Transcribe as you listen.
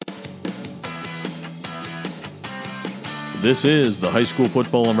This is the High School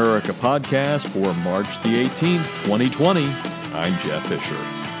Football America podcast for March the 18th, 2020. I'm Jeff Fisher.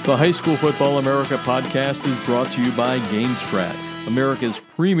 The High School Football America podcast is brought to you by GameStrat, America's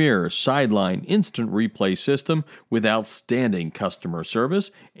premier sideline instant replay system with outstanding customer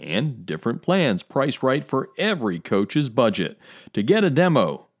service and different plans priced right for every coach's budget. To get a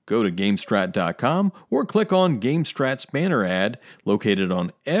demo, go to GameStrat.com or click on GameStrat's banner ad located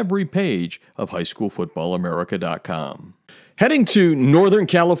on every page of HighSchoolFootballAmerica.com. Heading to Northern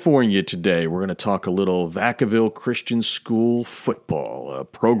California today, we're going to talk a little Vacaville Christian School football, a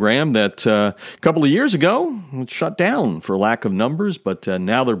program that a couple of years ago was shut down for lack of numbers, but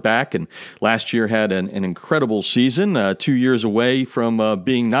now they're back, and last year had an incredible season, 2 years away from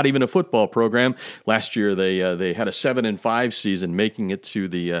being not even a football program. Last year they had a 7-5 season, making it to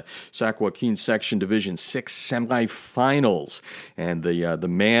the Sac Joaquin Section Division 6 semifinals, and the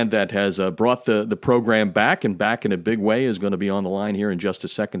man that has brought the program back and back in a big way is going to be on the line here in just a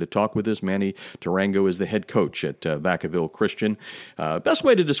second to talk with us. Manny Tarango is the head coach at Vacaville Christian. Best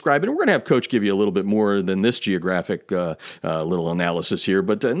way to describe it, and we're going to have Coach give you a little bit more than this geographic little analysis here,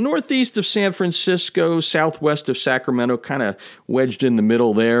 but northeast of San Francisco, southwest of Sacramento, kind of wedged in the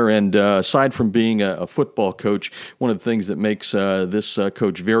middle there, and aside from being a football coach, one of the things that makes this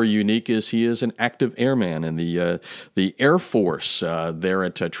coach very unique is he is an active airman in the Air Force there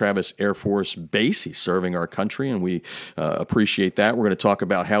at Travis Air Force Base. He's serving our country, and we appreciate that. We're going to talk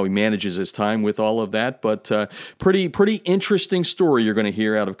about how he manages his time with all of that, but pretty interesting story you're going to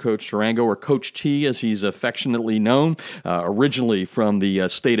hear out of Coach Tarango, or Coach T as he's affectionately known, originally from the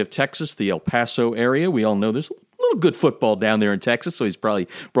state of Texas, the El Paso area. We all know there's a little good football down there in Texas, so he's probably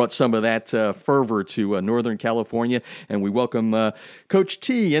brought some of that fervor to Northern California, and we welcome Coach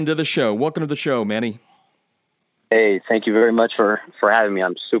T into the show. Welcome to the show, Manny. Hey, thank you very much for having me.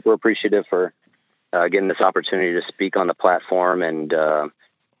 I'm super appreciative for getting this opportunity to speak on the platform, and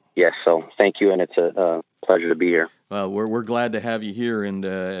yes, so thank you, and it's a pleasure to be here. We're glad to have you here, and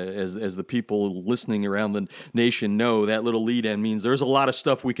as the people listening around the nation know, that little lead-in means there's a lot of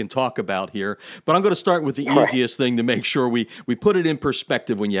stuff we can talk about here, but I'm going to start with the easiest thing to make sure we put it in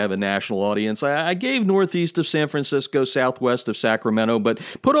perspective when you have a national audience. I gave northeast of San Francisco, southwest of Sacramento, but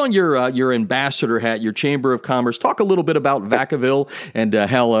put on your ambassador hat, your Chamber of Commerce. Talk a little bit about Vacaville and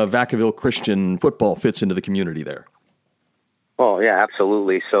how Vacaville Christian football fits into the community there. Oh, yeah,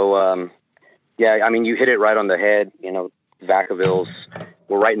 absolutely. So, yeah, I mean, you hit it right on the head. You know, Vacaville's,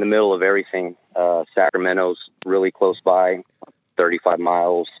 we're right in the middle of everything. Sacramento's really close by, 35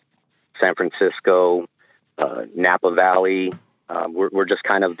 miles. San Francisco, Napa Valley. We're just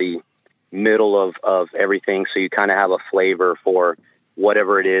kind of the middle of everything. So you kind of have a flavor for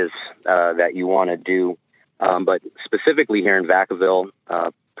whatever it is that you want to do. But specifically here in Vacaville,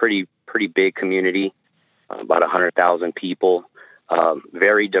 pretty big community, about 100,000 people,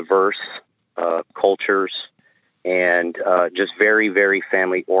 very diverse cultures, and just very, very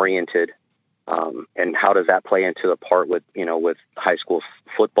family oriented. And how does that play into the part with high school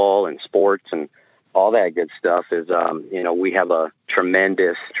football and sports and all that good stuff is, we have a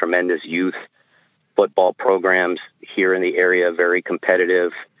tremendous youth football programs here in the area, very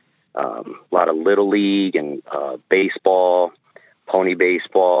competitive, a lot of little league and baseball, pony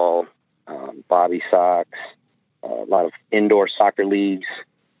baseball, bobby sox, a lot of indoor soccer leagues,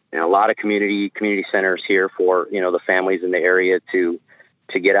 and a lot of community centers here for, the families in the area to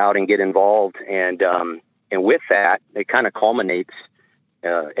get out and get involved. And with that, it kind of culminates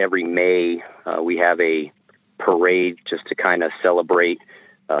every May. We have a parade just to kind of celebrate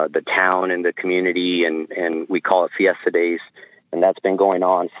the town and the community, and we call it Fiesta Days. And that's been going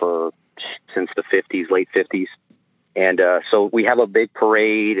on since the 50s, late 50s. And so we have a big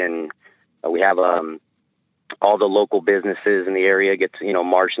parade, and we have all the local businesses in the area get to,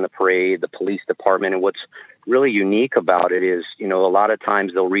 march in the parade, the police department. And what's really unique about it is, a lot of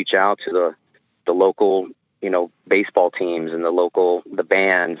times they'll reach out to the local, baseball teams and the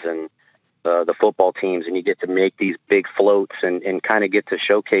bands and the football teams. And you get to make these big floats and kind of get to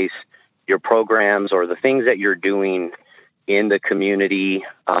showcase your programs or the things that you're doing in the community.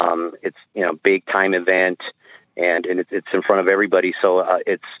 It's, big time event, and it's in front of everybody. So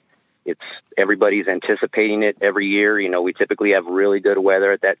it's everybody's anticipating it every year. We typically have really good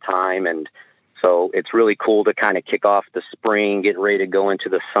weather at that time. And so it's really cool to kind of kick off the spring, getting ready to go into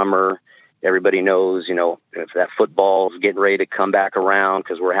the summer. Everybody knows, if that football's getting ready to come back around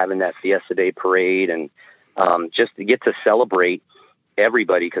because we're having that Fiesta Day parade, and just to get to celebrate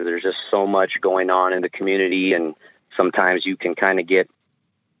everybody, because there's just so much going on in the community. And sometimes you can kind of get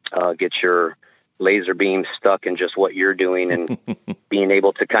your laser beam stuck in just what you're doing, and being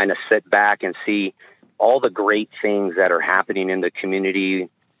able to kind of sit back and see all the great things that are happening in the community,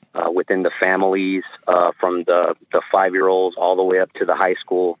 within the families, from the 5-year-olds all the way up to the high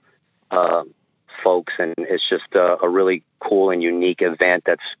school folks. And it's just a really cool and unique event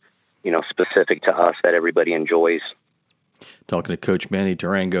that's, specific to us that everybody enjoys. Talking to Coach Manny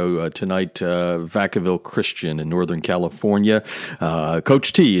Tarango tonight, Vacaville Christian in Northern California.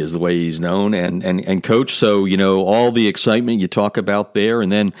 Coach T is the way he's known. And Coach, so, all the excitement you talk about there.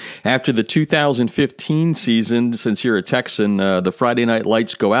 And then after the 2015 season, since you're a Texan, the Friday night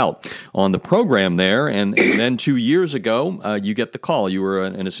lights go out on the program there. And then 2 years ago, you get the call. You were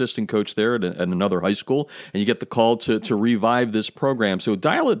an assistant coach there at another high school, and you get the call to revive this program. So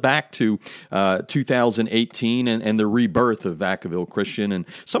dial it back to 2018 and the rebirth of Vacaville Christian and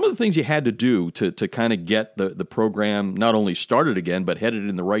some of the things you had to do to kind of get the program not only started again, but headed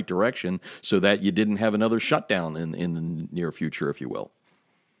in the right direction so that you didn't have another shutdown in the near future, if you will.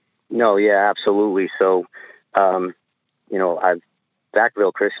 No, yeah, absolutely. So, Vacaville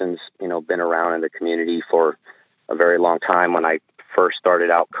Christian's, been around in the community for a very long time. When I first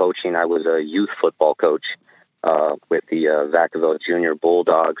started out coaching, I was a youth football coach with the Vacaville Junior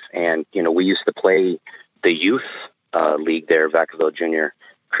Bulldogs. And, we used to play the youth league there, Vacaville Junior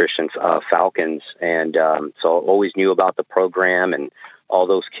Christian Falcons. And so I always knew about the program, and all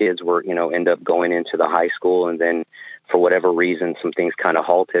those kids were, end up going into the high school. And then for whatever reason, some things kind of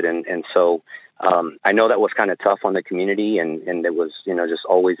halted. And so I know that was kind of tough on the community, and it was, just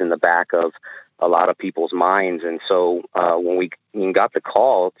always in the back of a lot of people's minds. And so when we got the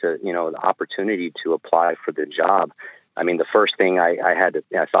call to, the opportunity to apply for the job, I mean, the first thing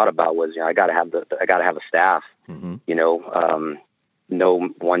I thought about was, I got to have a staff. Mm-hmm. No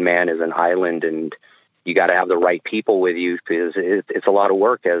one man is an island, and you got to have the right people with you, because it's a lot of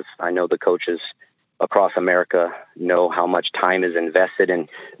work. As I know, the coaches across America know how much time is invested in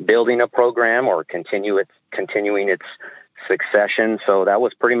building a program or continuing its succession. So that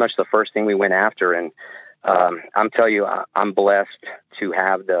was pretty much the first thing we went after. And I'm telling you, I'm blessed to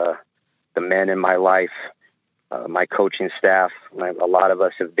have the men in my life. My coaching staff, a lot of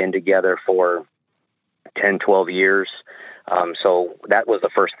us have been together for 10, 12 years. So that was the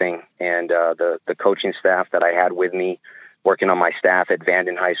first thing. And the coaching staff that I had with me working on my staff at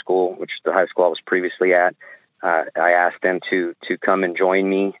Vanden High School, which is the high school I was previously at, I asked them to come and join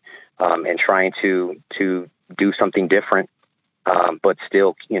me and trying to do something different, but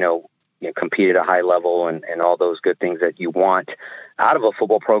still, compete at a high level and all those good things that you want out of a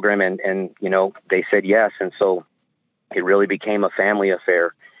football program. And they said yes. And so it really became a family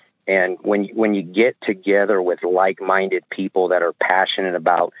affair. And when you get together with like-minded people that are passionate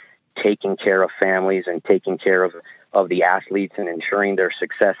about taking care of families and taking care of the athletes and ensuring their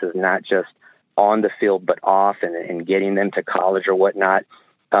success is not just on the field, but off and getting them to college or whatnot,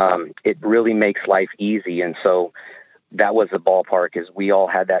 it really makes life easy. And so that was the ballpark, is we all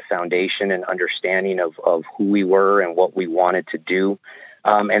had that foundation and understanding of who we were and what we wanted to do.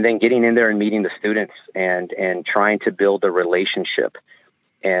 And then getting in there and meeting the students and trying to build a relationship.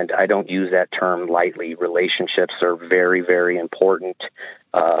 And I don't use that term lightly. Relationships are very, very important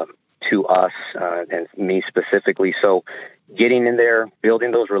to us and me specifically. So getting in there,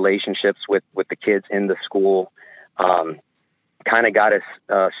 building those relationships with the kids in the school kind of got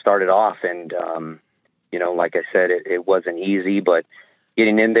us started off. And, like I said, it wasn't easy, but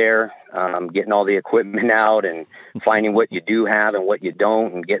getting in there, getting all the equipment out and finding what you do have and what you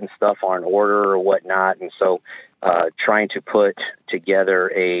don't, and getting stuff on order or whatnot. And so trying to put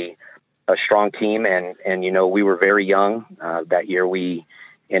together a strong team. And we were very young. That year we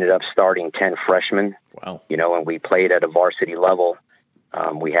ended up starting 10 freshmen. Wow. And we played at a varsity level.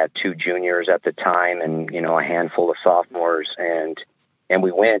 We had 2 juniors at the time and, a handful of sophomores, and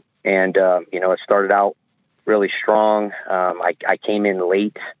we went and, it started out really strong. I came in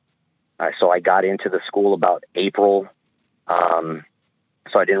late. So I got into the school about April.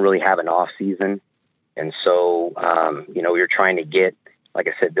 So I didn't really have an off season. And so, we were trying to get, like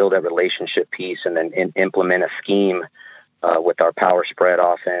I said, build that relationship piece and then implement a scheme with our power spread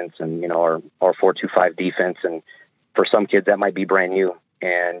offense and, our 4-2-5 defense. And for some kids that might be brand new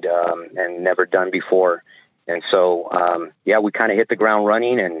and never done before. And so, we kind of hit the ground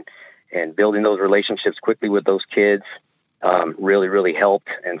running, and building those relationships quickly with those kids really, really helped.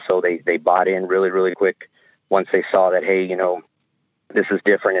 And so they bought in really, really quick once they saw that, hey, this is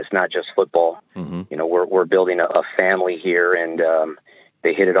different. It's not just football. Mm-hmm. We're building a family here, and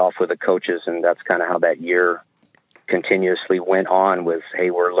they hit it off with the coaches. And that's kind of how that year continuously went on, was,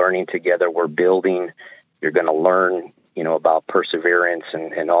 hey, we're learning together. We're building. You're going to learn, about perseverance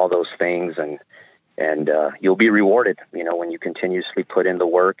and all those things. And you'll be rewarded, when you continuously put in the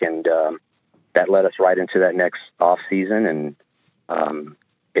work. And that led us right into that next off season. And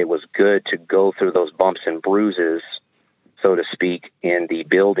it was good to go through those bumps and bruises, so to speak, in the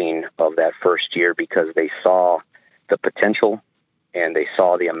building of that first year, because they saw the potential and they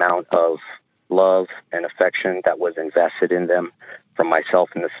saw the amount of love and affection that was invested in them from myself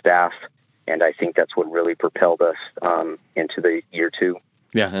and the staff. And I think that's what really propelled us into the year 2.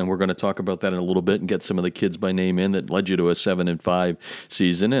 Yeah, and we're going to talk about that in a little bit and get some of the kids by name in that led you to a 7-5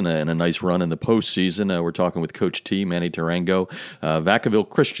 season and a nice run in the postseason. We're talking with Coach T, Manny Tarango, Vacaville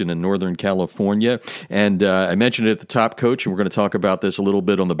Christian in Northern California. And I mentioned it at the top, Coach, and we're going to talk about this a little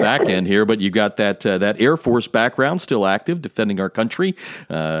bit on the back end here, but you got that Air Force background still active, defending our country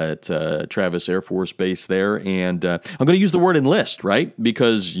at Travis Air Force Base there. And I'm going to use the word enlist, right?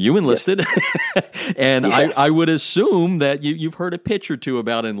 Because you enlisted. Yes. And yeah. I would assume that you've heard a pitch or two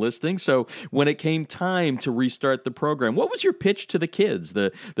about enlisting. So when it came time to restart the program, what was your pitch to the kids,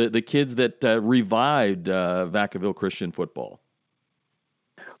 the kids that revived Vacaville Christian football?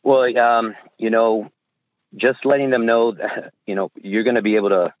 Well, just letting them know that, you're going to be able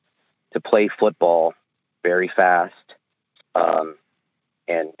to play football very fast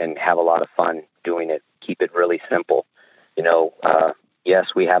and have a lot of fun doing it. Keep it really simple.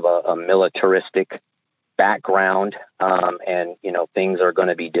 Yes, we have a militaristic background, and things are going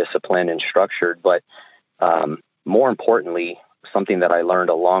to be disciplined and structured, but more importantly, something that I learned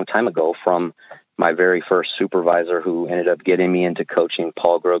a long time ago from my very first supervisor, who ended up getting me into coaching,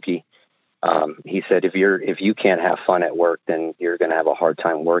 Paul Grokey. He said, if you can't have fun at work, then you're going to have a hard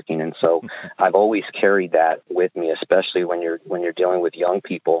time working. And so I've always carried that with me, especially when you're dealing with young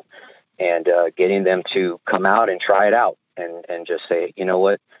people, and getting them to come out and try it out and just say, you know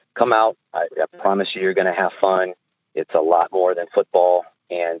what, come out. I promise you're going to have fun. It's a lot more than football.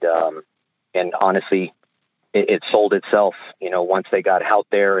 And honestly, it sold itself, once they got out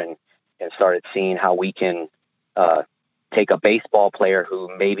there and started seeing how we can take a baseball player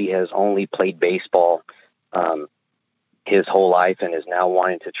who maybe has only played baseball his whole life and is now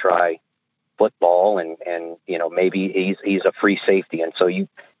wanting to try football, and maybe he's a free safety. And so you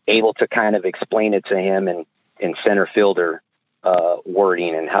able to kind of explain it to him in center fielder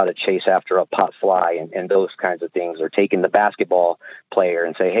wording and how to chase after a pop fly and those kinds of things, or taking the basketball player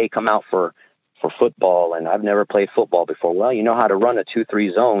and say, hey, come out for football. And I've never played football before. Well, you know how to run a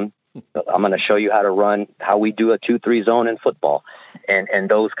 2-3 zone. I'm going to show you how we do a 2-3 zone in football, and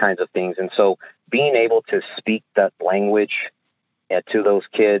those kinds of things. And so being able to speak that language to those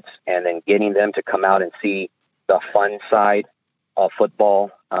kids, and then getting them to come out and see the fun side of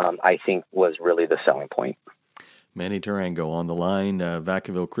football, I think was really the selling point. Manny Tarango on the line,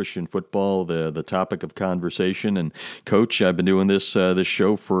 Vacaville Christian football, the topic of conversation. And Coach, I've been doing this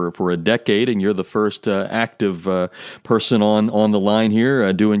show for a decade, and you're the first active person on the line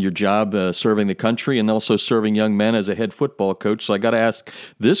here, doing your job, serving the country, and also serving young men as a head football coach. So I got to ask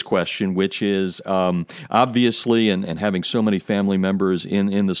this question, which is obviously, and having so many family members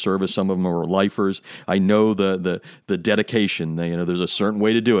in the service, some of them are lifers. I know the dedication. There's a certain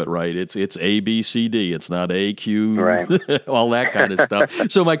way to do it, right? It's A, B, C, D. It's not A, Q. Right. All that kind of stuff.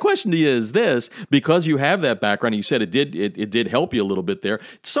 So my question to you is this: because you have that background, you said it did help you a little bit there.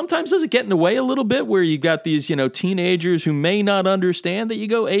 Sometimes does it get in the way a little bit, where you got these teenagers who may not understand that you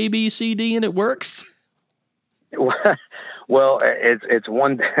go A, B, C, D and it works? Well, it's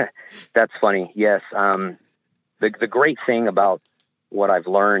one that's funny. Yes, the great thing about what I've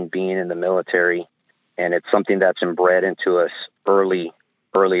learned being in the military, and it's something that's inbred into us early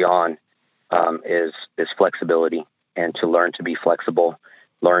on. Is flexibility, and to learn to be flexible,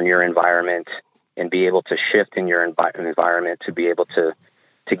 learn your environment, and be able to shift in your environment to be able to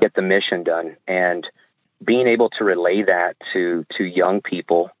get the mission done. And being able to relay that to young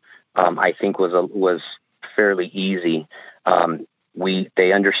people, I think was fairly easy.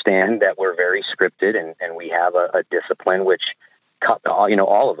 They understand that we're very scripted, and we have a discipline which,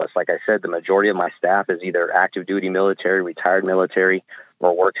 all of us, like I said, the majority of my staff is either active duty military, retired military,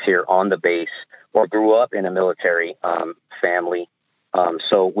 or works here on the base, or grew up in a military family.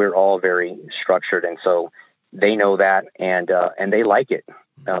 So we're all very structured, and so they know that, and they like it.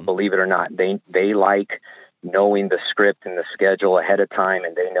 Believe it or not, they like knowing the script and the schedule ahead of time,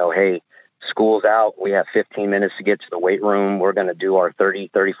 and they know, hey, school's out. We have 15 minutes to get to the weight room. We're going to do our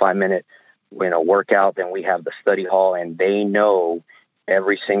 35 minute workout. Then we have the study hall, and they know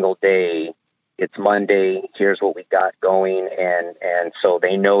every single day. It's Monday, here's what we got going. And so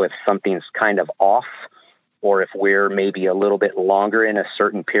they know if something's kind of off, or if we're maybe a little bit longer in a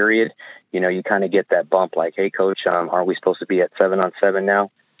certain period, you kind of get that bump like, hey, Coach, aren't we supposed to be at 7-on-7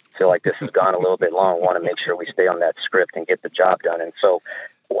 now? Feel like this has gone a little bit long. Want to make sure we stay on that script and get the job done. And so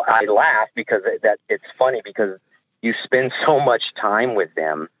I laugh because that it's funny because you spend so much time with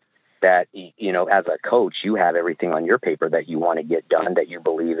them that, you know, as a coach, you have everything on your paper that you want to get done, that you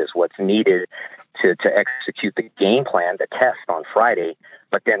believe is what's needed to execute the game plan, the test on Friday.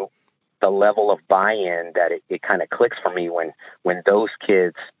 But then the level of buy-in that it kind of clicks for me when those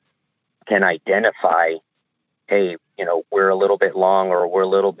kids can identify, hey, you know, we're a little bit long or we're a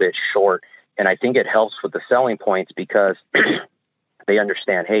little bit short. And I think it helps with the selling points because they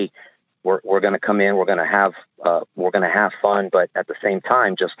understand, hey, we're going to come in, we're going to have fun, but at the same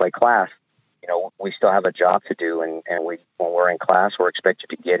time, just like class, you know, we still have a job to do. And when we're in class, we're expected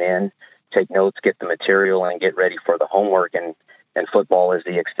to get in, take notes, get the material, and get ready for the homework. And football is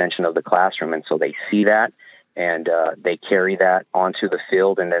the extension of the classroom. And so they see that and they carry that onto the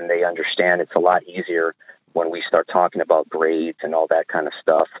field. And then they understand it's a lot easier when we start talking about grades and all that kind of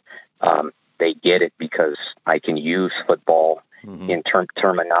stuff. They get it because I can use football in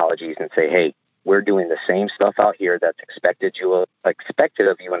terminologies and say, hey, we're doing the same stuff out here that's expected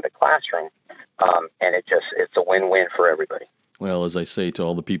of you in the classroom. And it's a win-win for everybody. Well, as I say to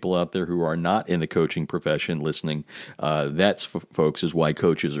all the people out there who are not in the coaching profession listening, that's, folks, is why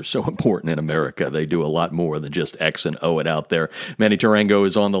coaches are so important in America. They do a lot more than just X and O it out there. Manny Tarango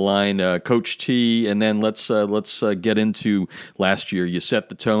is on the line, Coach T, and then let's get into last year. You set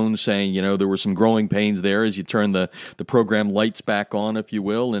the tone saying, you know, there were some growing pains there as you turn the program lights back on, if you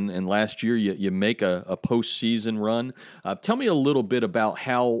will, and last year you make a postseason run. Tell me a little bit about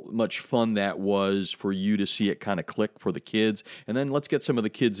how much fun that was for you to see it kind of click for the kids. And then let's get some of the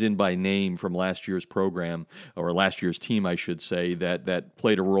kids in by name from last year's program, or last year's team, I should say, that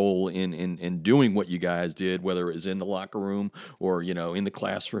played a role in doing what you guys did, whether it was in the locker room or, you know, in the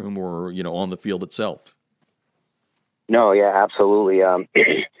classroom or, you know, on the field itself. No, yeah, absolutely.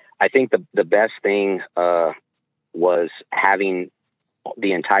 I think the best thing was having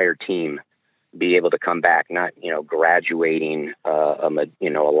the entire team be able to come back, not, you know, graduating, you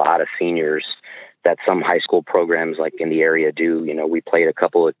know, a lot of seniors that some high school programs like in the area do. You know, we played a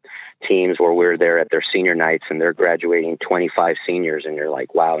couple of teams where we're there at their senior nights and they're graduating 25 seniors and you're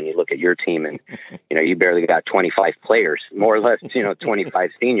like, wow. And you look at your team and, you know, you barely got 25 players, more or less, you know, 25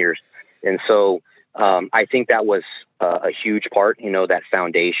 seniors. And so I think that was a huge part, you know, that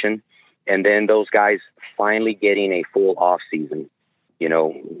foundation. And then those guys finally getting a full off season, you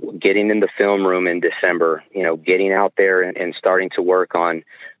know, getting in the film room in December, you know, getting out there and starting to work on,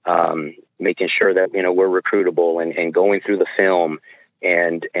 making sure that, you know, we're recruitable and going through the film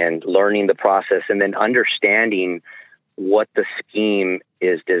and learning the process and then understanding what the scheme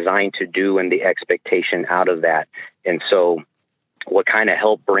is designed to do and the expectation out of that. And so what kind of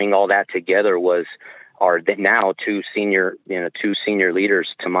helped bring all that together was our now two senior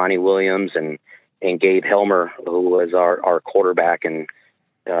leaders, Tamani Williams and Gabe Helmer, who was our quarterback and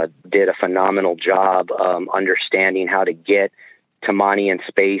did a phenomenal job understanding how to get Tamani in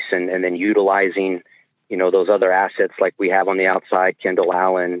space and then utilizing, you know, those other assets like we have on the outside, Kendall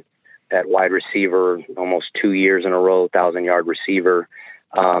Allen at wide receiver, almost 2 years in a row, 1,000-yard receiver,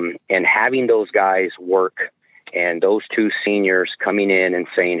 and having those guys work and those two seniors coming in and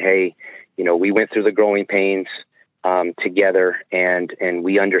saying, hey, you know, we went through the growing pains together and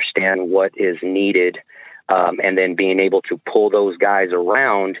we understand what is needed. And then being able to pull those guys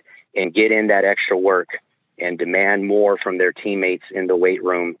around and get in that extra work and demand more from their teammates in the weight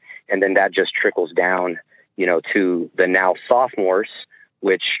room. And then that just trickles down, you know, to the now sophomores,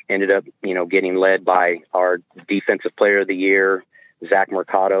 which ended up, you know, getting led by our defensive player of the year, Zach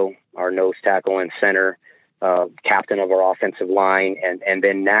Mercado, our nose tackle and center, captain of our offensive line. And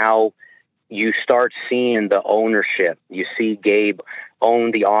then now you start seeing the ownership. You see Gabe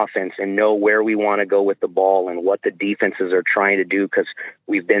own the offense and know where we want to go with the ball and what the defenses are trying to do because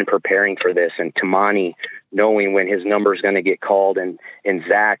we've been preparing for this. And Tamani knowing when his number is going to get called and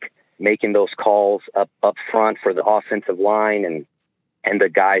Zach making those calls up front for the offensive line and the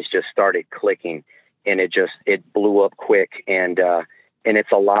guys just started clicking and it blew up quick. And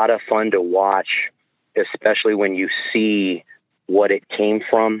it's a lot of fun to watch, especially when you see what it came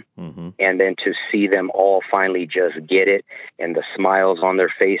from, and then to see them all finally just get it and the smiles on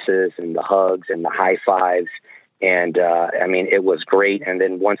their faces and the hugs and the high fives. And, I mean, it was great. And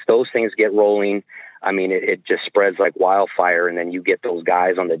then once those things get rolling, I mean, it just spreads like wildfire. And then you get those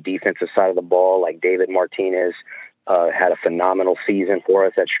guys on the defensive side of the ball, like David Martinez, had a phenomenal season for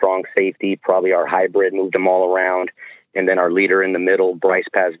us at strong safety, probably our hybrid, moved them all around. And then our leader in the middle, Bryce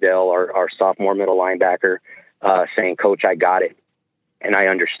Pasdell, our sophomore middle linebacker, saying, Coach, I got it. And I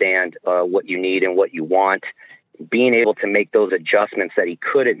understand what you need and what you want. Being able to make those adjustments that he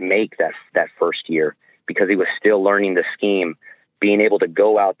couldn't make that first year because he was still learning the scheme. being able to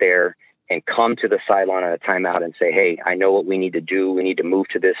go out there and come to the sideline on a timeout and say, hey, I know what we need to do. We need to move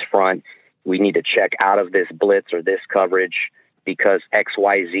to this front. We need to check out of this blitz or this coverage because X,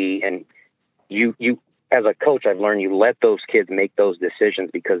 Y, Z. And you, as a coach, I've learned you let those kids make those decisions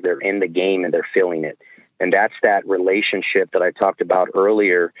because they're in the game and they're feeling it. And that's that relationship that I talked about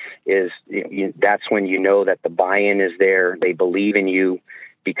earlier is that's when you know that the buy-in is there. They believe in you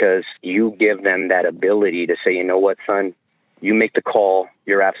because you give them that ability to say, you know what, son, you make the call.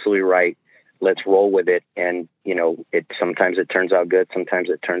 You're absolutely right. Let's roll with it. And, sometimes it turns out good. Sometimes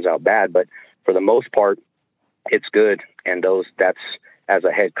it turns out bad. But for the most part, it's good. And that's as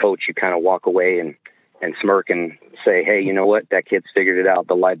a head coach, you kind of walk away and smirk and say, hey, you know what? That kid's figured it out.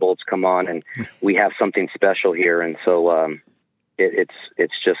 The light bulbs come on and we have something special here. And so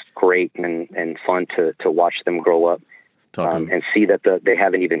it's just great and fun to watch them grow up. And see that they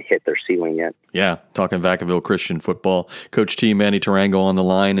haven't even hit their ceiling yet. Yeah, talking Vacaville Christian football. Coach T, Manny Tarango on the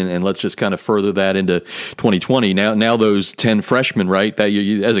line, and let's just kind of further that into 2020. Now those 10 freshmen, right? That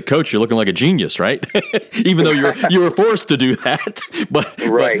you as a coach, you're looking like a genius, right? Even though you were forced to do that,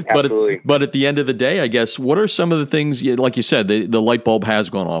 but at the end of the day, I guess, what are some of the things? Like you said, the light bulb has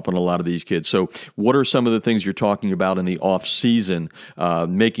gone off on a lot of these kids. So, what are some of the things you're talking about in the off season,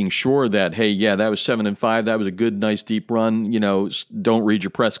 making sure that that was 7-5, that was a good, nice deep run. Don't read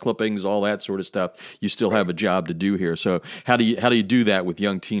your press clippings, all that sort of stuff. You still have a job to do here. So how do you do that with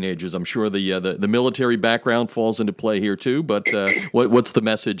young teenagers? I'm sure the military background falls into play here too. But what's the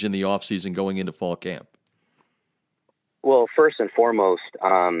message in the off season going into fall camp? Well, first and foremost,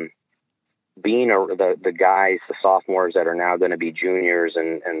 being the guys, the sophomores that are now going to be juniors,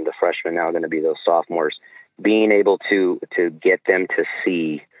 and the freshmen now going to be those sophomores, being able to get them to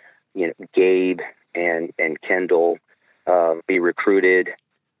see, Gabe and Kendall. Be recruited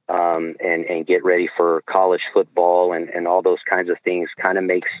and get ready for college football and all those kinds of things kind of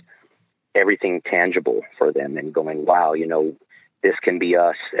makes everything tangible for them and going, wow, this can be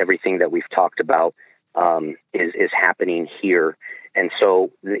us. Everything that we've talked about is happening here. And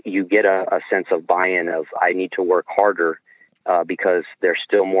so you get a sense of buy-in of I need to work harder because there's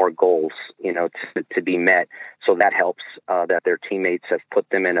still more goals, to be met. So that helps that their teammates have put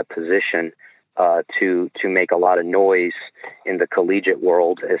them in a position to make a lot of noise in the collegiate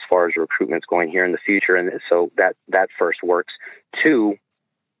world as far as recruitment's going here in the future. And so that first works. Two,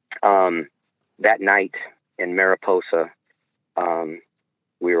 that night in Mariposa,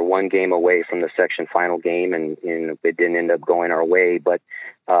 we were one game away from the section final game and it didn't end up going our way, but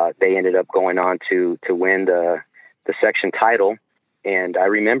they ended up going on to win the section title. And I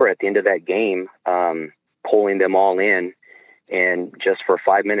remember at the end of that game, pulling them all in. And just for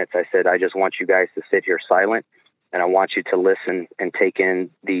 5 minutes, I said, I just want you guys to sit here silent, and I want you to listen and take in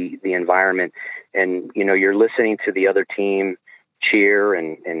the environment. And, you're listening to the other team cheer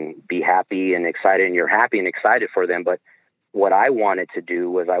and be happy and excited, and you're happy and excited for them. But what I wanted to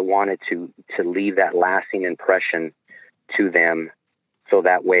do was I wanted to leave that lasting impression to them so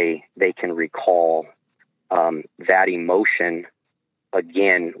that way they can recall that emotion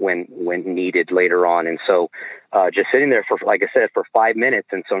again when needed later on. And so just sitting there for, like I said, for 5 minutes.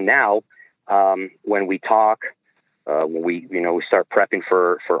 And so now when we talk, when we start prepping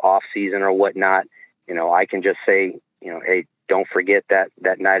for off season or whatnot, I can just say, hey, don't forget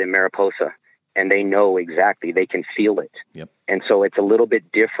that night in Mariposa. And they know exactly, they can feel it. Yep. And so it's a little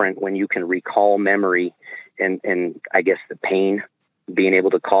bit different when you can recall memory and I guess the pain, being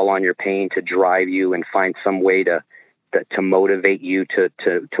able to call on your pain to drive you and find some way to motivate you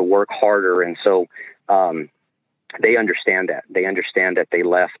to work harder. And so they understand that. They understand that they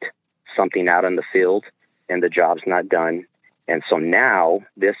left something out on the field and the job's not done. And so now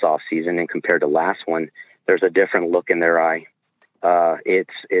this off season, and compared to last one, there's a different look in their eye.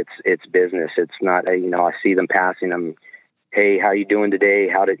 It's business. It's not, I see them passing them. Hey, how you doing today?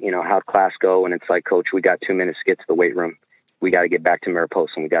 How'd class go? And it's like, Coach, we got 2 minutes to get to the weight room. We got to get back to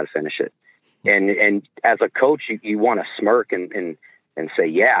Mariposa and we got to finish it. And as a coach, you want to smirk and say,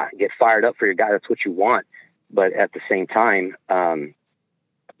 yeah, get fired up for your guy. That's what you want. But at the same time,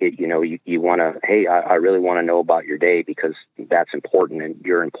 you want to, hey, I really want to know about your day because that's important and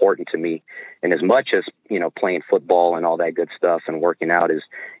you're important to me. And as much as, playing football and all that good stuff and working out is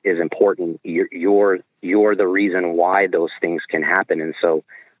important, you're the reason why those things can happen. And so,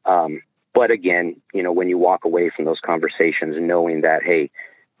 but again, when you walk away from those conversations knowing that, hey,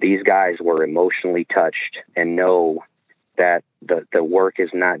 these guys were emotionally touched and know that the work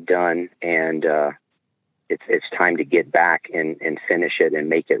is not done and it's time to get back and finish it and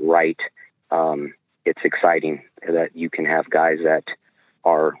make it right. It's exciting that you can have guys that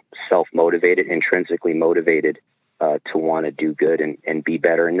are self-motivated, intrinsically motivated to want to do good and be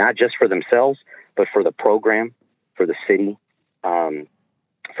better, and not just for themselves, but for the program, for the city,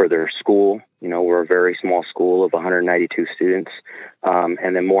 for their school. We're a very small school of 192 students.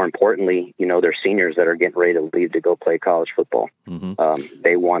 And then more importantly, they're seniors that are getting ready to leave to go play college football. Mm-hmm.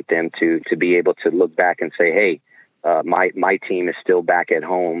 They want them to be able to look back and say, hey, my team is still back at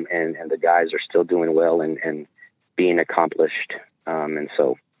home, and the guys are still doing well and being accomplished.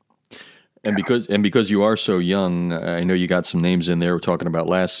 And because you are so young, I know you got some names in there. We're talking about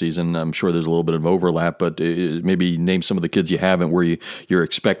last season. I'm sure there's a little bit of overlap, but maybe name some of the kids you haven't, where you're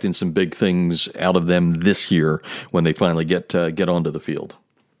expecting some big things out of them this year when they finally get onto the field.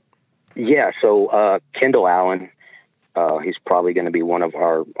 Yeah. So Kendall Allen, he's probably going to be one of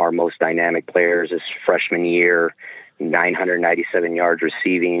our most dynamic players. His freshman year, 997 yards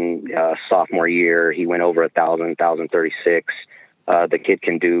receiving. Sophomore year, he went over 1,036. The kid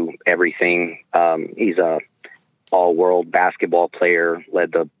can do everything. He's a all-world basketball player,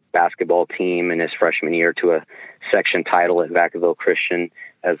 led the basketball team in his freshman year to a section title at Vacaville Christian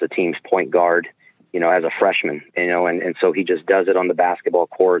as the team's point guard, as a freshman, and so he just does it on the basketball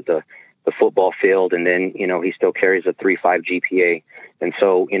court, the football field, and then, he still carries a 3.5 GPA. And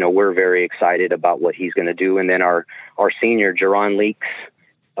so, we're very excited about what he's going to do. And then our senior, Jerron Leaks,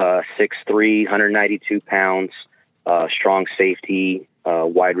 6'3", 192 pounds, strong safety,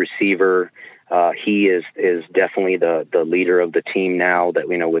 wide receiver. He is definitely the leader of the team now that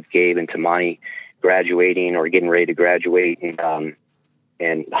we know, with Gabe and Tamani graduating or getting ready to graduate,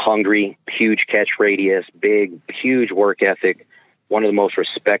 and hungry, huge catch radius, big, huge work ethic, one of the most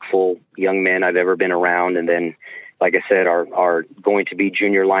respectful young men I've ever been around. And then, like I said, our going to be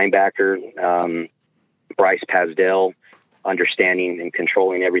junior linebacker, Bryce Pasdell, understanding and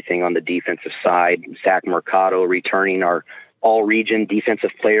controlling everything on the defensive side. Zach Mercado returning our all-region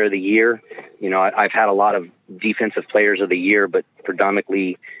defensive player of the year. I've had a lot of defensive players of the year, but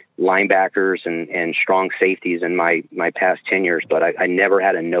predominantly linebackers and strong safeties in my past 10 years. But I never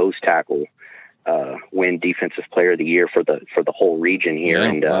had a nose tackle win defensive player of the year for the whole region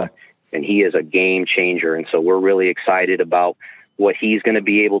here. Yeah, and he is a game changer. And so we're really excited about what he's going to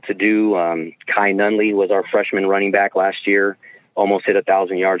be able to do. Kai Nunley was our freshman running back last year, almost hit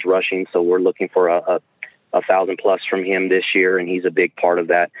 1,000 yards rushing. So we're looking for a 1,000 plus from him this year, and he's a big part of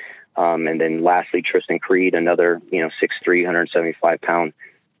that. And then lastly, Tristan Creed, another 6'3", 175 pound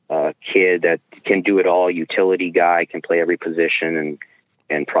kid that can do it all. Utility guy, can play every position,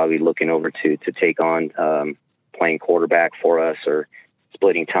 and probably looking over to take on playing quarterback for us or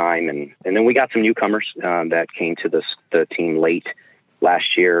splitting time. And then we got some newcomers that came to the team late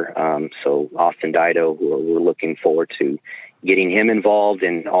last year. So Austin Dido, who we're looking forward to getting him involved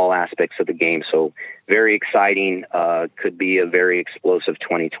in all aspects of the game. So very exciting. Could be a very explosive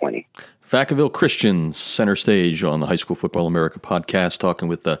 2020. Vacaville Christian, center stage on the High School Football America podcast, talking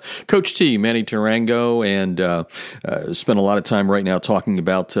with Coach T, Manny Tarango, and spent a lot of time right now talking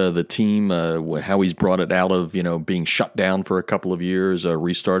about the team, how he's brought it out of being shut down for a couple of years,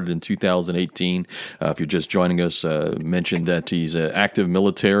 restarted in 2018. If you're just joining us, mentioned that he's active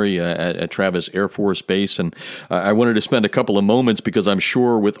military at Travis Air Force Base, and I wanted to spend a couple of moments because I'm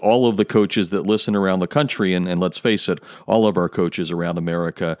sure with all of the coaches that listen around the country, and let's face it, all of our coaches around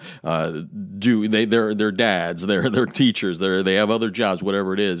America. They're dads, they're teachers, they have other jobs,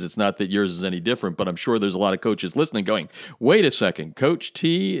 whatever it is. It's not that yours is any different, but I'm sure there's a lot of coaches listening going, wait a second, Coach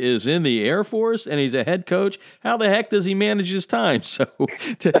T is in the Air Force and he's a head coach. How the heck does he manage his time? So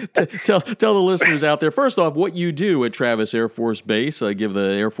tell the listeners out there, first off, what you do at Travis Air Force Base. Give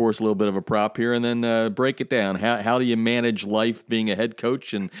the Air Force a little bit of a prop here, and then break it down. How do you manage life being a head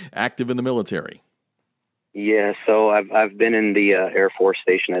coach and active in the military? Yeah, so I've been in the Air Force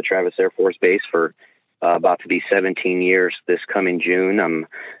Station at Travis Air Force Base for about to be 17 years this coming June. I'm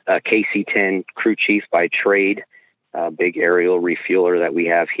a KC-10 crew chief by trade, big aerial refueler that we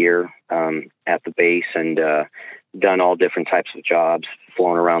have here at the base, and done all different types of jobs,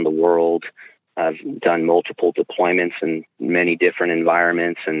 flown around the world. I've done multiple deployments in many different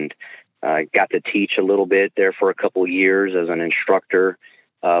environments, and got to teach a little bit there for a couple of years as an instructor.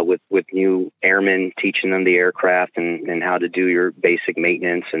 With new airmen, teaching them the aircraft and how to do your basic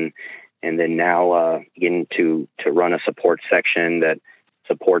maintenance, and then now getting to run a support section that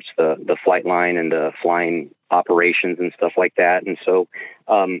supports the flight line and the flying operations and stuff like that. And so,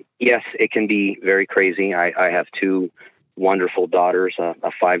 yes, it can be very crazy. I have two wonderful daughters, a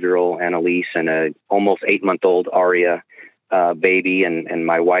 5-year-old Annalise and a almost 8-month-old Aria baby, and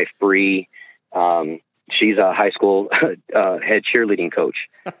my wife Bree. She's a high school head cheerleading coach.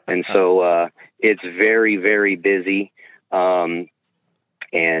 And so it's very, very busy.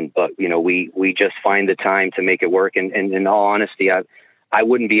 But we just find the time to make it work. And in all honesty, I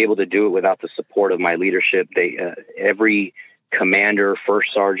wouldn't be able to do it without the support of my leadership. Every commander,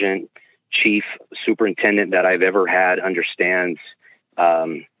 first sergeant, chief, superintendent that I've ever had understands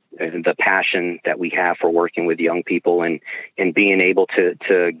the passion that we have for working with young people and being able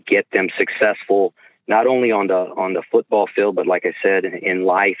to get them successful, not only on the football field, but like I said, in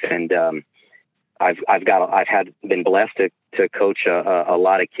life. And I've been blessed to coach a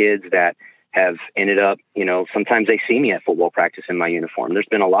lot of kids that have ended up, sometimes they see me at football practice in my uniform. There's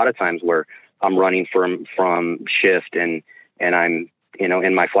been a lot of times where I'm running from shift and I'm,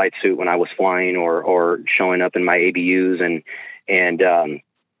 in my flight suit when I was flying or showing up in my ABUs and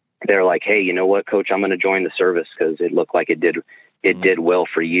they're like, hey, you know what, Coach, I'm going to join the service because it looked like it did well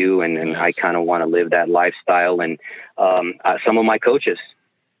for you. And nice. I kind of want to live that lifestyle. And some of my coaches,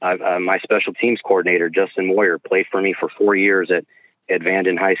 my special teams coordinator, Justin Moyer, played for me for 4 years at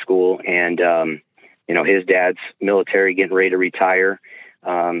Vanden High School. And, his dad's military, getting ready to retire.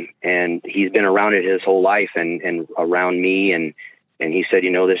 And he's been around it his whole life and around me. And he said,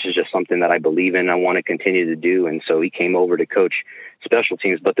 this is just something that I believe in. I want to continue to do. And so he came over to coach special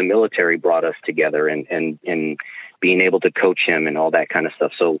teams, but the military brought us together and being able to coach him and all that kind of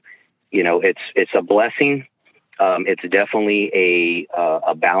stuff. So, it's a blessing. It's definitely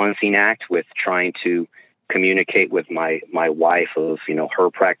a balancing act with trying to communicate with my wife of, her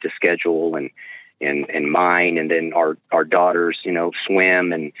practice schedule and mine, and then our daughters,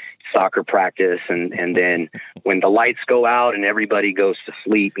 swim and soccer practice. And then when the lights go out and everybody goes to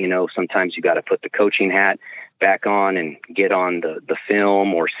sleep, sometimes you got to put the coaching hat back on and get on the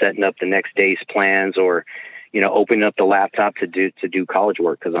film or setting up the next day's plans or, opening up the laptop to do college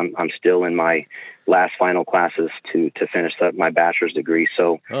work. Cause I'm still in my last final classes to finish up my bachelor's degree.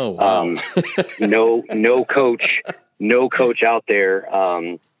 So, oh, wow. no coach out there,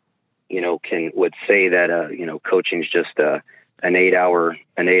 would say that, coaching is just an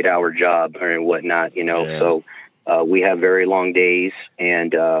 8-hour job or whatnot, Yeah. So we have very long days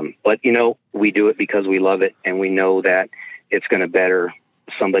and, but we do it because we love it and we know that it's going to better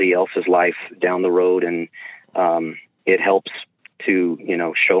somebody else's life down the road. And it helps to,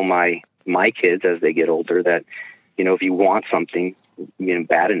 show my kids as they get older that, if you want something,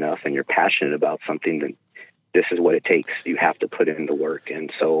 bad enough and you're passionate about something, then this is what it takes. You have to put in the work.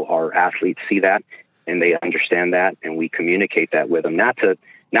 And so our athletes see that and they understand that. And we communicate that with them, not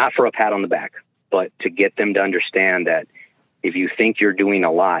for a pat on the back, but to get them to understand that if you think you're doing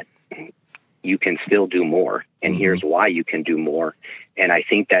a lot, you can still do more. And here's why you can do more. And I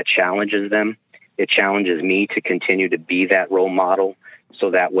think that challenges them. It challenges me to continue to be that role model.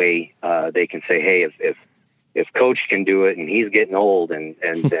 So that way they can say, hey, if Coach can do it and he's getting old and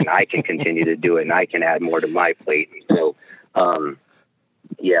then I can continue to do it and I can add more to my plate. So,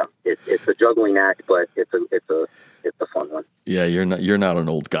 it's a juggling act, but it's a fun one. Yeah, you're not an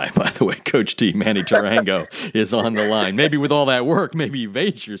old guy, by the way. Coach T, Manny Tarango, is on the line. Maybe with all that work, maybe you've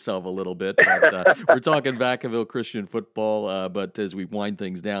aged yourself a little bit. But we're talking Vacaville Christian football. But as we wind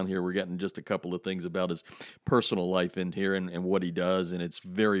things down here, we're getting just a couple of things about his personal life in here and what he does. And it's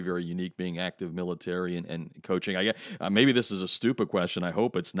very, very unique being active military and coaching. Maybe this is a stupid question. I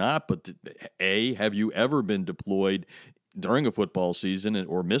hope it's not. But have you ever been deployed during a football season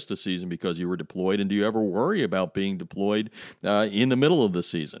or missed a season because you were deployed? And do you ever worry about being deployed in the middle of the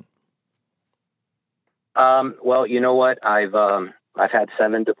season? Well, you know what? I've had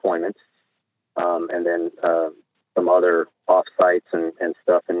 7 deployments, and then some other off-sites and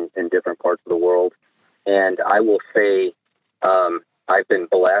stuff in different parts of the world. And I will say I've been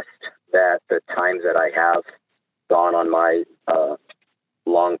blessed that the times that I have gone on my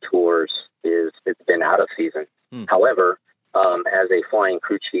long tours it's been out of season. However, as a flying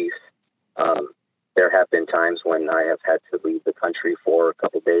crew chief, there have been times when I have had to leave the country for a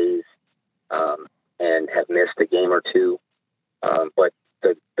couple days and have missed a game or two. But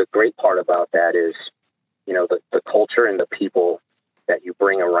the great part about that is, the culture and the people that you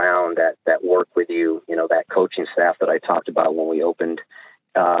bring around that work with you, that coaching staff that I talked about when we opened,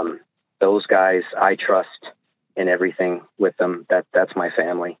 those guys, I trust in everything with them. That's my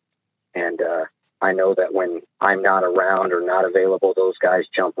family. And, I know that when I'm not around or not available, those guys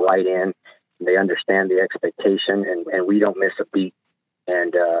jump right in. They understand the expectation, and we don't miss a beat.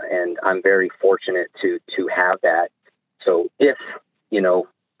 And I'm very fortunate to have that. So if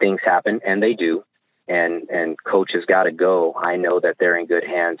things happen, and they do, and Coach has got to go, I know that they're in good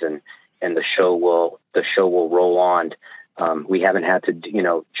hands, and the show will roll on. We haven't had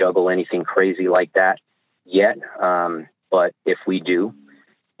to juggle anything crazy like that yet, but if we do,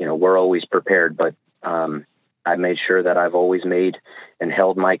 we're always prepared. But I made sure that I've always made and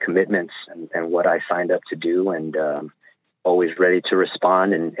held my commitments and what I signed up to do, and always ready to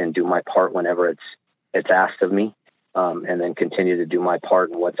respond and do my part whenever it's asked of me, and then continue to do my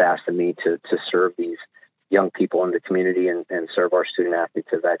part in what's asked of me to serve these young people in the community and serve our student athletes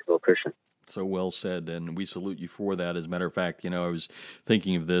at Vacaville Christian. So well said, and we salute you for that. As a matter of fact, I was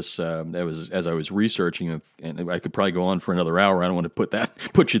thinking of this as I was researching, and I could probably go on for another hour. I don't want to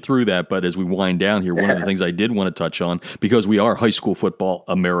put you through that, but as we wind down here, one of the things I did want to touch on, because we are high school football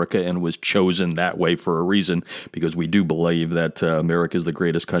America and was chosen that way for a reason, because we do believe that America is the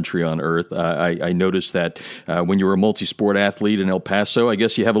greatest country on earth. I noticed that when you were a multi-sport athlete in El Paso, I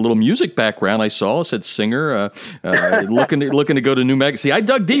guess you have a little music background. I saw it said singer, looking to go to New Mexico. See, I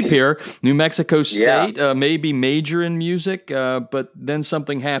dug deep here. New Mexico State, maybe major in music, but then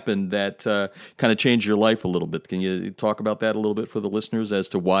something happened that kind of changed your life a little bit. Can you talk about that a little bit for the listeners as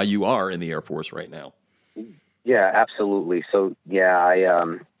to why you are in the Air Force right now? Yeah, absolutely. So,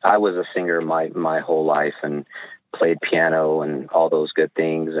 I was a singer my whole life and played piano and all those good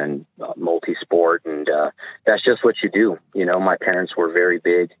things and multi-sport. And that's just what you do. My parents were very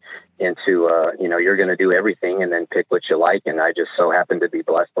big into, you're going to do everything and then pick what you like. And I just so happened to be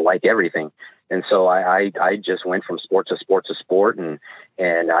blessed to like everything. And so I just went from sport to sport to sport, and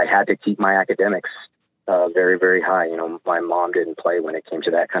I had to keep my academics very, very high. My mom didn't play when it came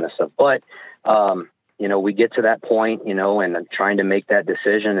to that kind of stuff. But, we get to that point, and I'm trying to make that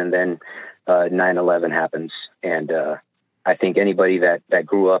decision, and then 9/11 happens. And I think anybody that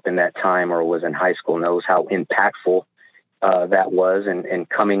grew up in that time or was in high school knows how impactful that was. And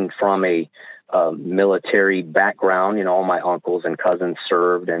coming from a military background, all my uncles and cousins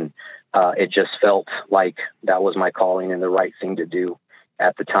served, and it just felt like that was my calling and the right thing to do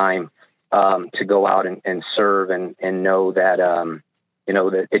at the time, to go out and serve and know that,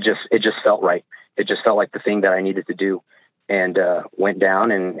 that it just felt right. It just felt like the thing that I needed to do, and went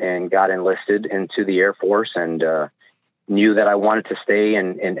down and got enlisted into the Air Force, and knew that I wanted to stay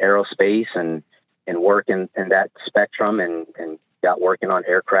in aerospace and work in that spectrum, and got working on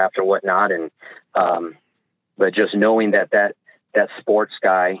aircraft or whatnot. And, but just knowing that sports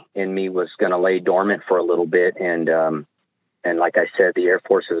guy in me was going to lay dormant for a little bit. And like I said, the Air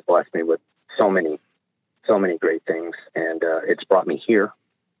Force has blessed me with so many great things, and it's brought me here.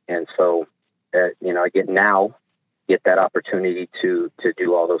 And so, I get that opportunity to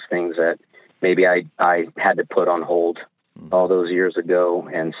do all those things that maybe I had to put on hold all those years ago.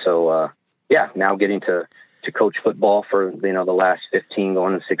 And so, now getting to coach football for, the last 15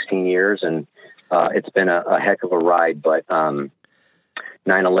 going to 16 years. And it's been a heck of a ride, but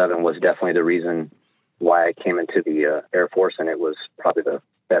 9/11 was definitely the reason why I came into the Air Force, and it was probably the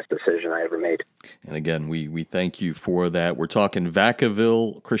best decision I ever made. And again, we thank you for that. We're talking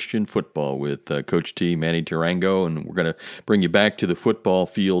Vacaville Christian football with Coach T, Manny Tarango, and we're going to bring you back to the football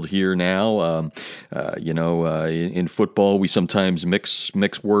field here now. In football, we sometimes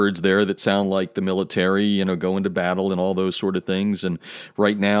mix words there that sound like the military, going to battle and all those sort of things. And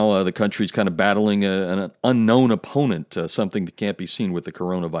right now, the country's kind of battling an unknown opponent, something that can't be seen with the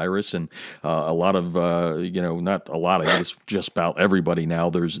coronavirus. And a lot of, not a lot, I guess just about everybody now,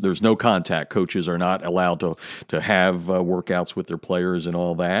 there's no contact. Coaches are not allowed to have workouts with their players and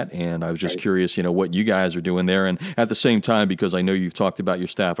all that. And I was just curious, what you guys are doing there. And at the same time, because I know you've talked about your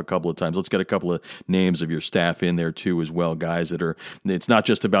staff a couple of times, let's get a couple of names of your staff in there too as well, guys that are, it's not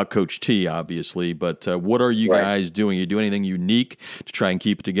just about Coach T, obviously, but what are you guys doing? You do anything unique to try and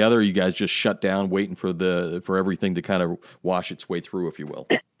keep it together? Or you guys just shut down waiting for everything to kind of wash its way through, if you will?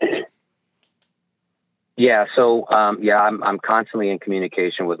 Yeah. So, I'm constantly in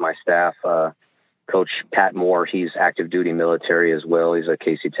communication with my staff. Coach Pat Moore, he's active duty military as well. He's a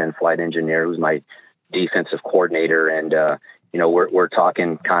KC-10 flight engineer who's my defensive coordinator. And, we're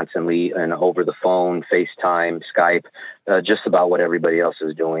talking constantly and over the phone, FaceTime, Skype, just about what everybody else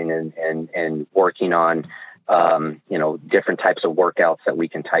is doing, and working on, different types of workouts that we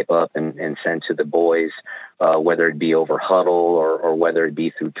can type up and send to the boys, whether it be over Huddle or whether it be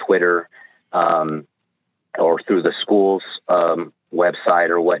through Twitter, or through the school's website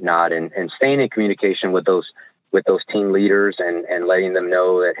or whatnot, and staying in communication with those team leaders and letting them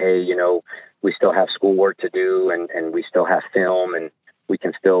know that, hey, we still have schoolwork to do, and we still have film, and we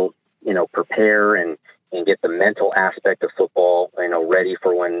can still, prepare and get the mental aspect of football, ready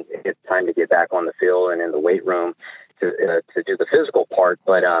for when it's time to get back on the field and in the weight room to do the physical part.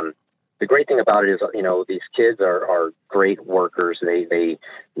 But the great thing about it is, these kids are great workers. They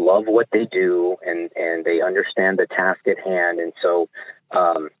love what they do, and they understand the task at hand. And so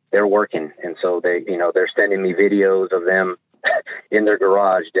they're working. And so they're sending me videos of them in their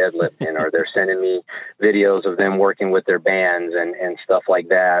garage deadlifting, or they're sending me videos of them working with their bands and stuff like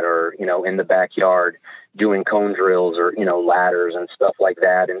that, or, you know, in the backyard doing cone drills, or, you know, ladders and stuff like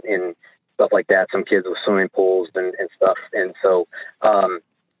that, and stuff like that. Some kids with swimming pools and stuff. And so,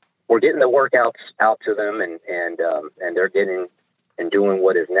 we're getting the workouts out to them, and they're getting and doing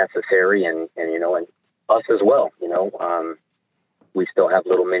what is necessary, and you know, and us as well, you know, we still have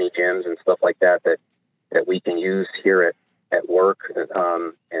little mini gyms and stuff like that we can use here at work.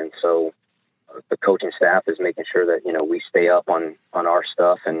 And so the coaching staff is making sure that, you know, we stay up on our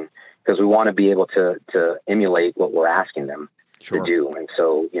stuff, and because we want to be able to emulate what we're asking them to do. And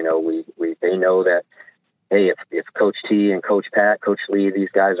so, you know, they know that, hey, if Coach T and Coach Pat, Coach Lee, these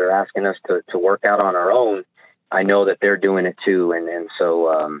guys are asking us to work out on our own, I know that they're doing it too. And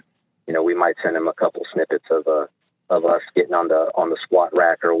so, you know, we might send them a couple snippets of us getting on the squat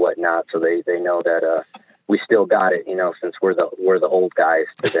rack or whatnot, so they know that we still got it. You know, since we're the old guys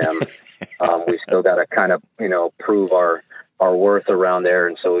to them, we still got to kind of, you know, prove our worth around there.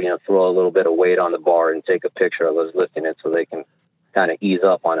 And so, you know, throw a little bit of weight on the bar and take a picture of us lifting it, so they can kind of ease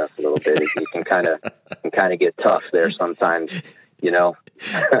up on us a little bit. You can kind of get tough there sometimes, you know.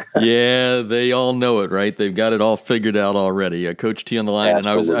 Yeah, they all know it, right? They've got it all figured out already. Coach T on the line,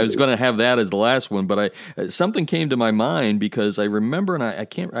 Absolutely. and I was going to have that as the last one, but something came to my mind, because I remember, and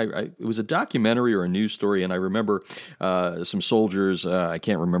it was a documentary or a news story, and I remember some soldiers. I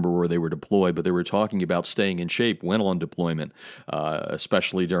can't remember where they were deployed, but they were talking about staying in shape when on deployment,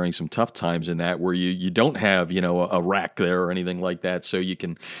 especially during some tough times in that, where you don't have, you know, a rack there or anything like that, so you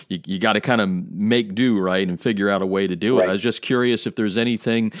got to kind of make do, right, and figure out a way to do it. Right. I was just curious if there's anything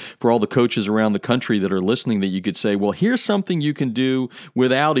for all the coaches around the country that are listening that you could say, well, here's something you can do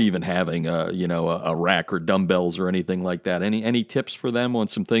without even having a rack or dumbbells or anything like that. Any tips for them on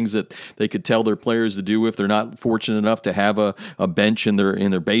some things that they could tell their players to do if they're not fortunate enough to have a bench in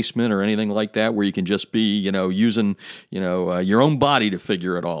their basement or anything like that, where you can just be, you know, using, you know, your own body to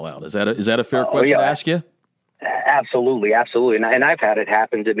figure it all out? Is that a fair question to ask you? Absolutely. And I've had it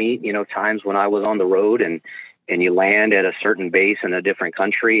happen to me, you know, times when I was on the road, and you land at a certain base in a different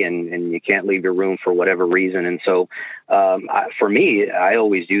country, and you can't leave your room for whatever reason. And so, for me, I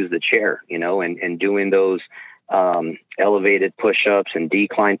always use the chair, you know, and doing those, elevated push-ups and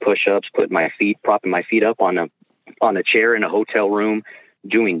decline push-ups, propping my feet up on a chair in a hotel room,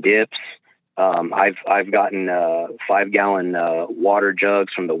 doing dips. I've gotten 5-gallon water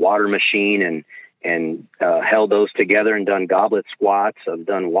jugs from the water machine and held those together and done goblet squats. I've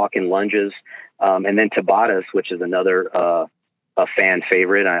done walking lunges, and then Tabatas, which is another a fan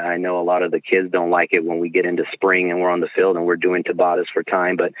favorite. I know a lot of the kids don't like it when we get into spring and we're on the field and we're doing Tabatas for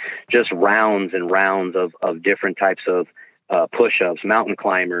time, but just rounds and rounds of different types of push-ups, mountain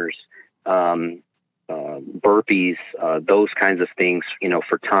climbers, burpees, those kinds of things, you know,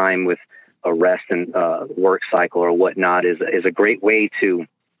 for time with a rest and work cycle or whatnot is a great way to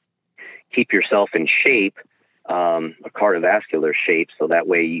keep yourself in shape, a cardiovascular shape. So that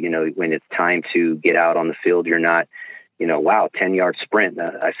way, you know, when it's time to get out on the field, you're not, you know, 10-yard sprint.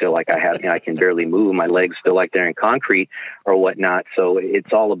 I feel like I can barely move. My legs feel like they're in concrete or whatnot. So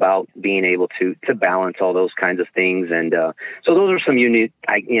it's all about being able to balance all those kinds of things. And, so those are some unique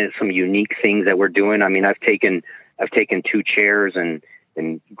things that we're doing. I mean, I've taken 2 chairs and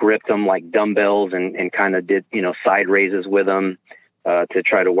gripped them like dumbbells and kind of did, you know, side raises with them, to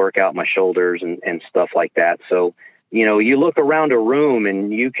try to work out my shoulders and stuff like that. So, you know, you look around a room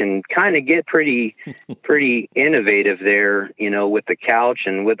and you can kind of get pretty innovative there, you know, with the couch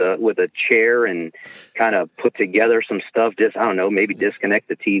and with a chair, and kind of put together some stuff. Just, I don't know, maybe disconnect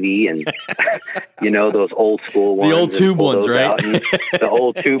the TV and, you know, those old school ones. The old tube ones, right? The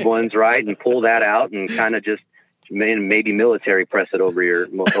old tube ones, right? And pull that out and kind of just maybe military press it over your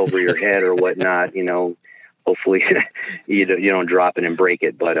head or whatnot, you know. Hopefully you don't drop it and break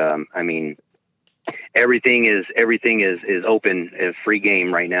it. But, I mean, everything is open, free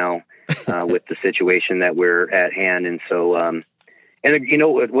game right now, with the situation that we're at hand. And so, and you know,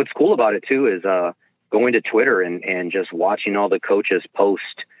 what's cool about it too is, going to Twitter and just watching all the coaches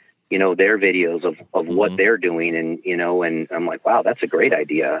post, you know, their videos of what they're doing. And, you know, and I'm like, wow, that's a great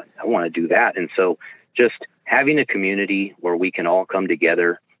idea. I want to do that. And so just having a community where we can all come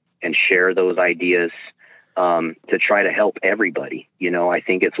together and share those ideas, to try to help everybody. You know, I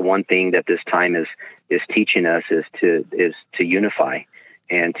think it's one thing that this time is teaching us is to unify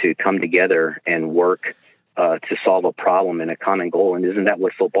and to come together and work, to solve a problem and a common goal. And isn't that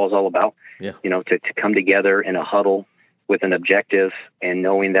what football is all about? Yeah. You know, to come together in a huddle with an objective, and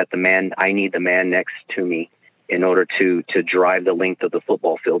knowing that I need the man next to me in order to drive the length of the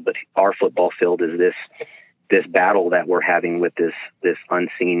football field. But our football field is this battle that we're having with this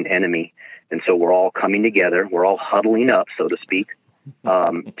unseen enemy. And so we're all coming together. We're all huddling up, so to speak,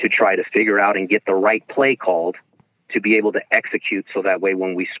 to try to figure out and get the right play called to be able to execute. So that way,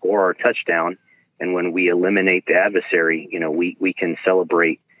 when we score our touchdown and when we eliminate the adversary, we can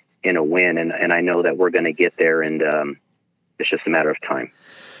celebrate in a win. And I know that we're going to get there, and it's just a matter of time.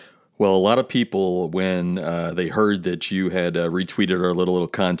 Well, a lot of people, when they heard that you had retweeted our little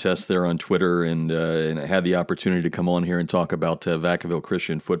contest there on Twitter and had the opportunity to come on here and talk about Vacaville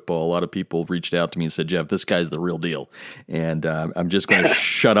Christian football, a lot of people reached out to me and said, Jeff, this guy's the real deal. And I'm just going to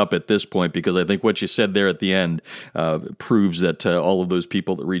shut up at this point, because I think what you said there at the end proves that all of those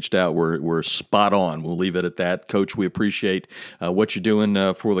people that reached out were spot on. We'll leave it at that. Coach, we appreciate what you're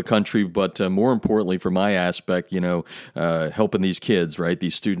doing for the country, but more importantly, for my aspect, helping these kids, right,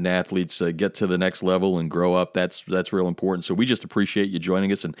 these student athletes, get to the next level and grow up. That's real important. So we just appreciate you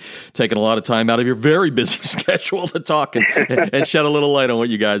joining us and taking a lot of time out of your very busy schedule to talk and shed a little light on what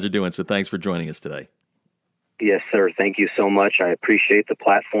you guys are doing. So thanks for joining us today. Yes, sir. Thank you so much. I appreciate the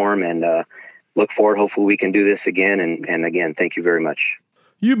platform and look forward. Hopefully we can do this again. And again, thank you very much.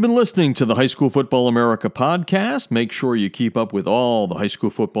 You've been listening to the High School Football America podcast. Make sure you keep up with all the high school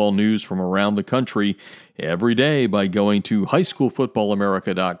football news from around the country every day by going to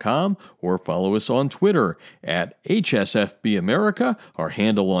highschoolfootballamerica.com or follow us on Twitter at HSFB Our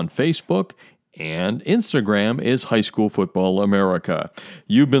handle on Facebook and Instagram is High School Football America.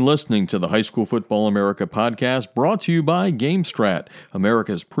 You've been listening to the High School Football America podcast, brought to you by GameStrat,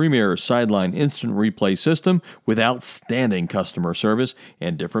 America's premier sideline instant replay system with outstanding customer service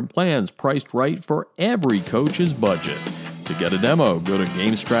and different plans priced right for every coach's budget. To get a demo, go to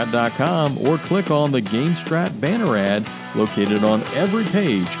GameStrat.com or click on the GameStrat banner ad located on every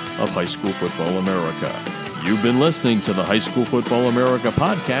page of High School Football America. You've been listening to the High School Football America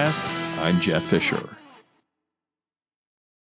podcast. I'm Jeff Fisher.